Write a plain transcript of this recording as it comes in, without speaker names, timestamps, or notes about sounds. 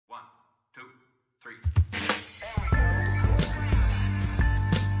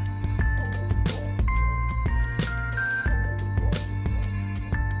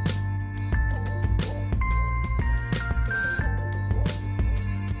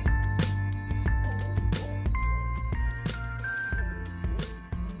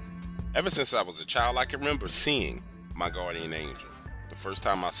Ever since I was a child, I can remember seeing my guardian angel. The first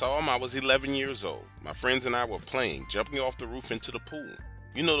time I saw him, I was 11 years old. My friends and I were playing, jumping off the roof into the pool.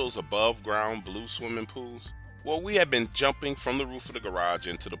 You know those above ground blue swimming pools? Well, we had been jumping from the roof of the garage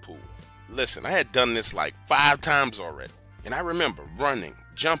into the pool. Listen, I had done this like 5 times already. And I remember running,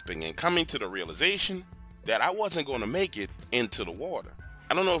 jumping, and coming to the realization that I wasn't going to make it into the water.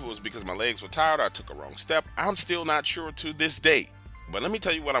 I don't know if it was because my legs were tired or I took a wrong step. I'm still not sure to this day. But let me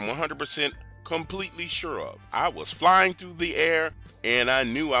tell you what I'm 100% completely sure of. I was flying through the air and I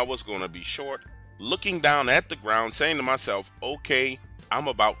knew I was going to be short, looking down at the ground, saying to myself, okay, I'm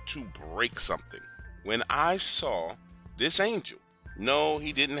about to break something. When I saw this angel, no,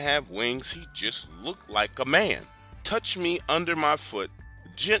 he didn't have wings, he just looked like a man, touch me under my foot,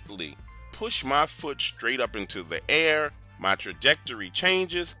 gently push my foot straight up into the air, my trajectory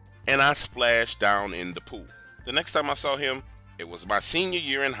changes, and I splash down in the pool. The next time I saw him, it was my senior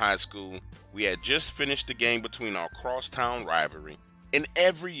year in high school. We had just finished the game between our crosstown rivalry. And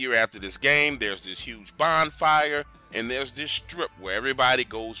every year after this game, there's this huge bonfire and there's this strip where everybody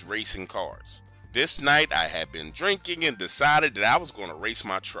goes racing cars. This night, I had been drinking and decided that I was going to race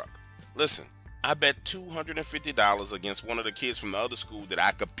my truck. Listen, I bet $250 against one of the kids from the other school that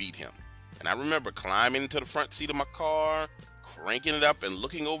I could beat him. And I remember climbing into the front seat of my car, cranking it up and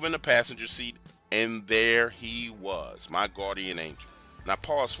looking over in the passenger seat. And there he was, my guardian angel. Now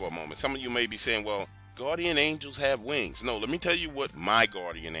pause for a moment. Some of you may be saying, well, guardian angels have wings. No, let me tell you what my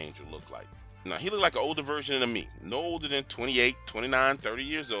guardian angel looked like. Now, he looked like an older version of me. No older than 28, 29, 30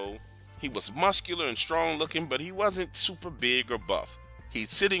 years old. He was muscular and strong looking, but he wasn't super big or buff.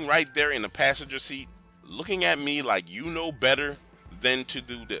 He's sitting right there in the passenger seat, looking at me like you know better than to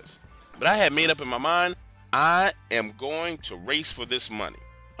do this. But I had made up in my mind, I am going to race for this money.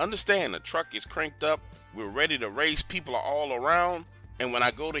 Understand, the truck is cranked up, we're ready to race, people are all around, and when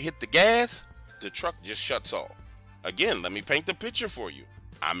I go to hit the gas, the truck just shuts off. Again, let me paint the picture for you.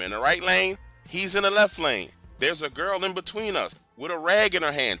 I'm in the right lane, he's in the left lane. There's a girl in between us with a rag in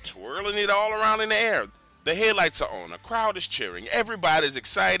her hand, twirling it all around in the air. The headlights are on, the crowd is cheering, everybody's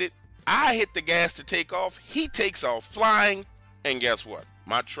excited. I hit the gas to take off, he takes off flying, and guess what?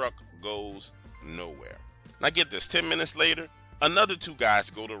 My truck goes nowhere. Now get this, 10 minutes later, another 2 guys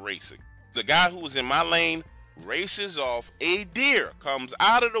go to racing. The guy who was in my lane races off. A deer comes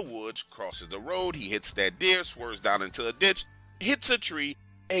out of the woods, crosses the road. He hits that deer, swerves down into a ditch, hits a tree,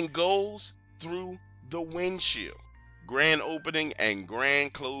 and goes through the windshield. Grand opening and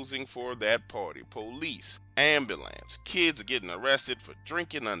grand closing for that party. Police, ambulance, kids getting arrested for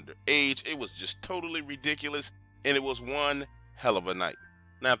drinking underage. It was just totally ridiculous, and it was one hell of a night.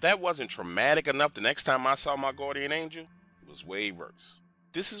 Now, if that wasn't traumatic enough, the next time I saw my guardian angel, was way worse.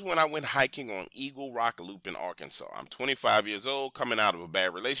 This is when I went hiking on Eagle Rock Loop in Arkansas. I'm 25 years old, coming out of a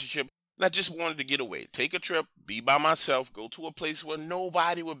bad relationship, and I just wanted to get away, take a trip, be by myself, go to a place where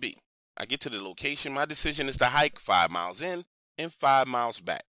nobody would be. I get to the location, my decision is to hike 5 miles in and 5 miles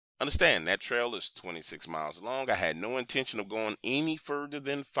back. Understand, that trail is 26 miles long. I had no intention of going any further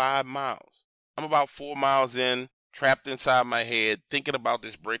than 5 miles. I'm about 4 miles in, trapped inside my head, thinking about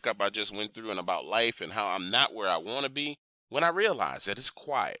this breakup I just went through and about life and how I'm not where I want to be. When I realized that it's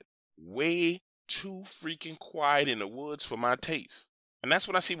quiet, way too freaking quiet in the woods for my taste. And that's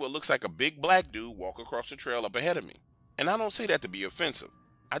when I see what looks like a big black dude walk across the trail up ahead of me. And I don't say that to be offensive.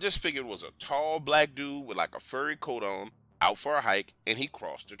 I just figured it was a tall black dude with like a furry coat on, out for a hike, and he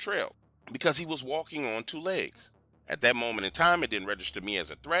crossed the trail because he was walking on 2 legs. At that moment in time, it didn't register me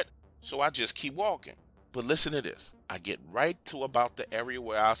as a threat, so I just keep walking. But listen to this. I get right to about the area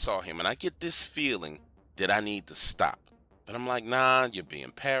where I saw him, and I get this feeling that I need to stop. But I'm like, nah, you're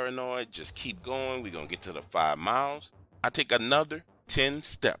being paranoid. Just keep going. We're going to get to the 5 miles. I take another 10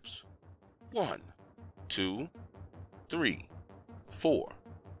 steps. 1, 2, 3, 4,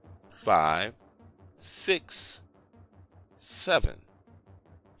 5, 6, 7,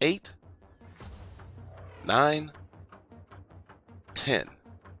 8, 9, 10.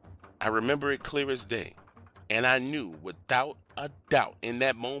 I remember it clear as day. And I knew without a doubt in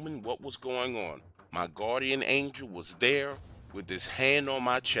that moment what was going on. My guardian angel was there with his hand on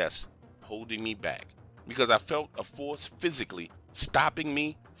my chest, holding me back, because I felt a force physically stopping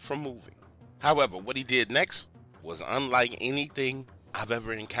me from moving. However, what he did next was unlike anything I've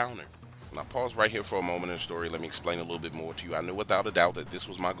ever encountered. Now pause right here for a moment in the story. Let me explain a little bit more to you. I knew without a doubt that this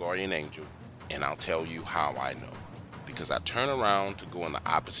was my guardian angel, And I'll tell you how I know. Because I turn around to go in the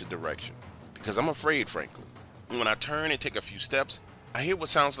opposite direction. Because I'm afraid, frankly. And when I turn and take a few steps, I hear what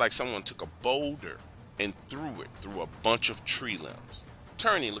sounds like someone took a boulder and threw it through a bunch of tree limbs.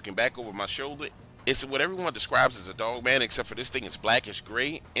 Turning, looking back over my shoulder, it's what everyone describes as a dogman, except for this thing is blackish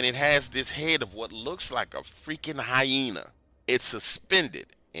gray, and it has this head of what looks like a freaking hyena. It's suspended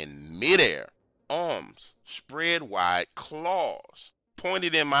in midair, arms spread wide, claws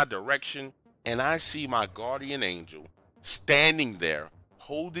pointed in my direction, and I see my guardian angel standing there,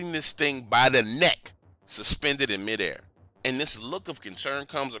 holding this thing by the neck, suspended in midair. And this look of concern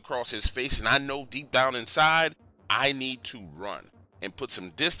comes across his face, and I know deep down inside, I need to run and put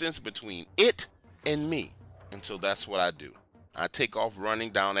some distance between it and me. And so that's what I do. I take off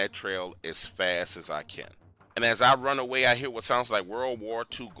running down that trail as fast as I can. And as I run away, I hear what sounds like World War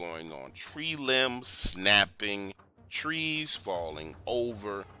II going on. Tree limbs snapping, trees falling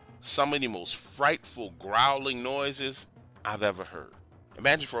over, some of the most frightful growling noises I've ever heard.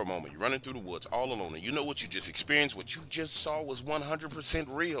 Imagine for a moment, you're running through the woods all alone, and you know what you just experienced, what you just saw was 100%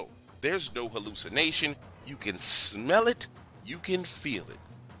 real. There's no hallucination. You can smell it. You can feel it.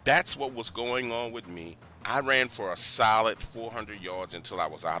 That's what was going on with me. I ran for a solid 400 yards until I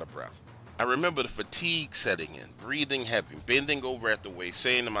was out of breath. I remember the fatigue setting in, breathing heavy, bending over at the waist,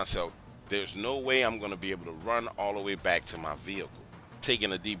 saying to myself, there's no way I'm going to be able to run all the way back to my vehicle.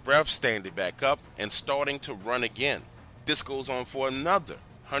 Taking a deep breath, standing back up, and starting to run again. This goes on for another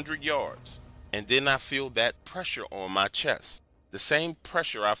 100 yards. And then I feel that pressure on my chest. The same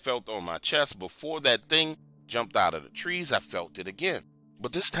pressure I felt on my chest before that thing jumped out of the trees. I felt it again.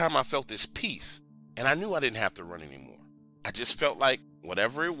 But this time I felt this peace. And I knew I didn't have to run anymore. I just felt like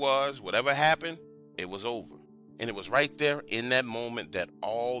whatever it was, whatever happened, it was over. And it was right there in that moment that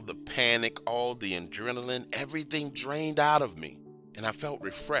all the panic, all the adrenaline, everything drained out of me. And I felt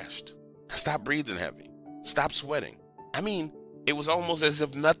refreshed. I stopped breathing heavy. Stopped sweating. I mean, it was almost as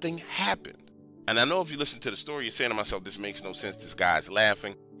if nothing happened. And I know if you listen to the story, you're saying to myself, this makes no sense. This guy's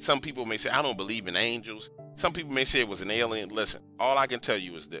laughing. Some people may say, I don't believe in angels. Some people may say it was an alien. Listen, all I can tell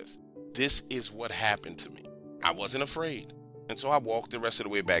you is this. This is what happened to me. I wasn't afraid. And so I walked the rest of the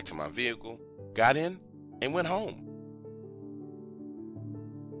way back to my vehicle, got in, and went home.